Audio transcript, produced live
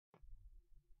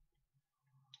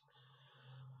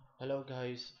Hello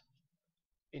guys,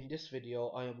 in this video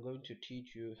I am going to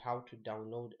teach you how to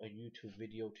download a YouTube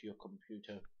video to your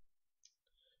computer.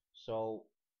 So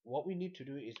what we need to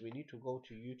do is we need to go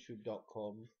to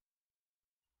youtube.com,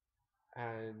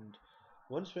 and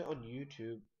once we're on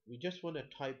YouTube we just want to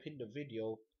type in the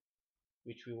video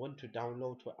which we want to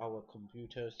download to our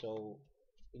computer. So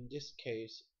in this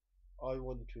case I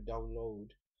want to download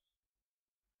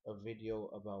a video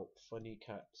about funny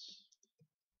cats.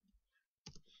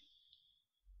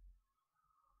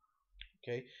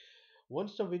 Okay,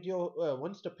 once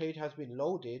the page has been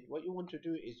loaded, what you want to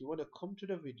do is you want to come to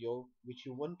the video which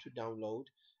you want to download.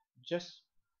 Just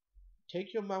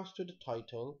take your mouse to the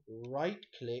title, right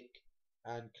click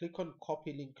and click on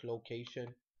copy link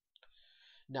location.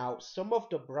 Now some of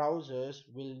the browsers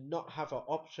will not have an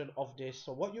option of this,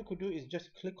 so what you could do is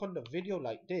just click on the video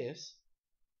like this.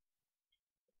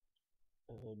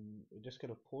 We're just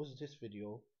going to pause this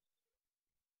video.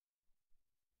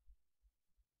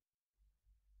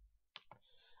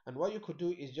 And what you could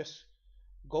do is just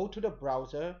go to the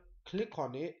browser, click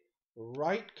on it,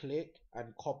 right click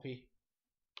and copy.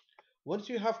 Once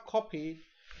you have copied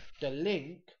the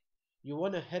link, you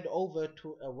want to head over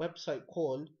to a website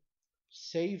called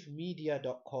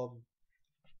savemedia.com.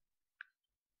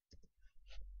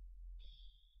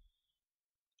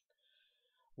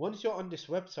 Once you're on this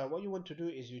website, what you want to do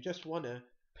is you just want to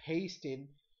paste in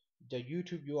the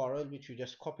YouTube URL which you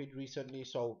just copied recently.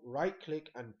 So right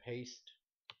click and paste.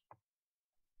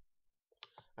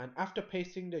 And after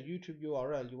pasting the YouTube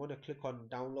URL, you want to click on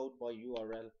download by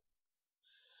URL.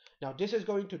 Now this is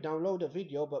going to download a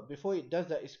video, but before it does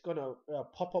that, it's gonna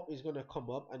pop-up is gonna come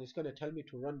up and it's gonna tell me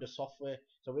to run the software.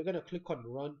 So we're gonna click on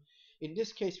run. In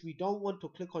this case we don't want to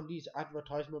click on these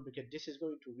advertisements because this is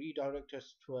going to redirect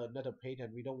us to another page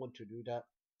and we don't want to do that.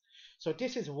 So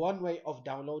this is one way of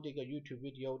downloading a YouTube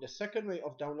video. The second way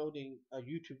of downloading a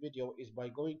YouTube video is by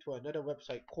going to another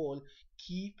website called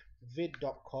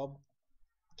keepvid.com.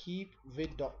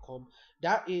 keepvid.com.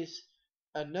 That is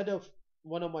another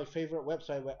one of my favorite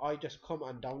websites where I just come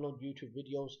and download YouTube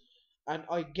videos. And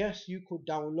I guess you could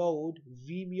download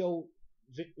Vimeo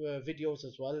videos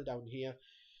as well down here.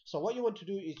 So what you want to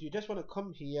do is you just want to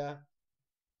come here,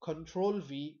 Control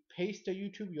V, paste the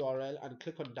YouTube URL and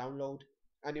click on download,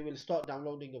 and it will start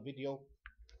downloading a video.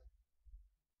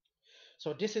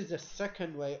 So this is the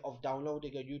second way of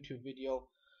downloading a YouTube video.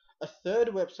 A third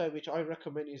website which I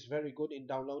recommend is very good in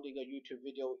downloading a YouTube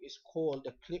video is called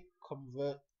the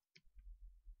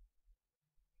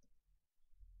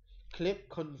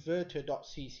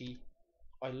clipconverter.cc.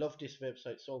 I love this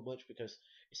website so much because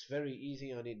it's very easy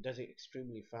and it does it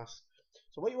extremely fast.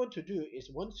 So what you want to do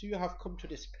is once you have come to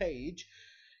this page,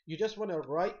 you just want to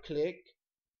right click,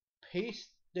 paste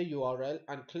the URL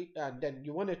and click, and then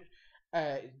you want to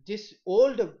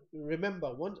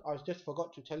remember, once I just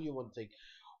forgot to tell you one thing.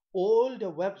 All the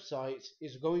websites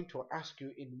is going to ask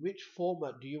you in which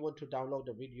format do you want to download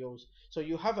the videos. So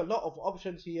you have a lot of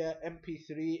options here: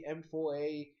 MP3,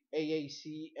 M4A,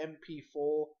 AAC,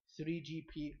 MP4,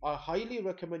 3GP. I highly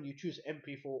recommend you choose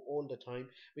MP4 all the time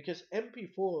because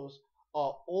MP4s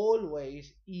are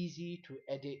always easy to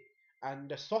edit, and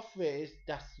the software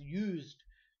that's used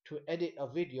to edit a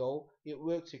video, it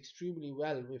works extremely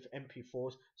well with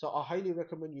MP4s. So I highly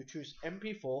recommend you choose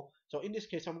MP4. So in this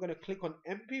case I'm going to click on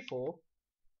MP4.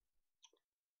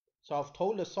 So I've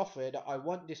told the software that I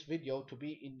want this video to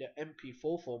be in the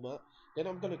MP4 format. Then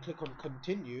I'm going to click on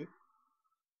continue.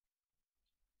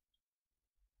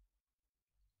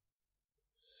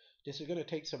 This is going to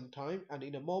take some time, and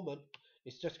in a moment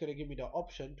it's just going to give me the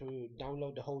option to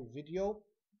download the whole video.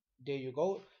 There you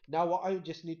go. Now what I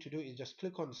just need to do is just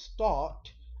click on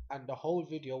start and the whole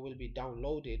video will be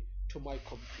downloaded to my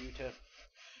computer.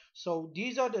 So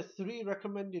these are the three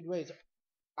recommended ways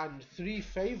and three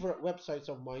favorite websites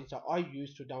of mine that I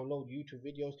use to download YouTube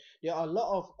videos. There are a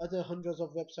lot of other hundreds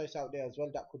of websites out there as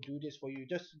well that could do this for you.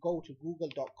 Just go to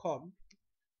google.com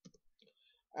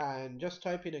and just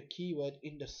type in a keyword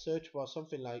in the search bar,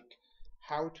 something like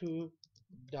how to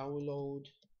download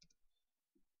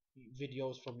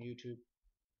videos from YouTube.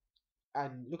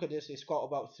 And look at this, it's got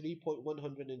about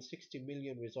 3.160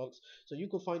 million results. So you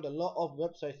could find a lot of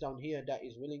websites down here that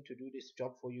is willing to do this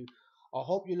job for you. I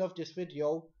hope you love this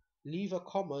video. Leave a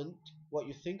comment what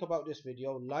you think about this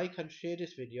video, like and share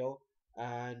this video,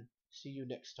 and see you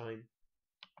next time.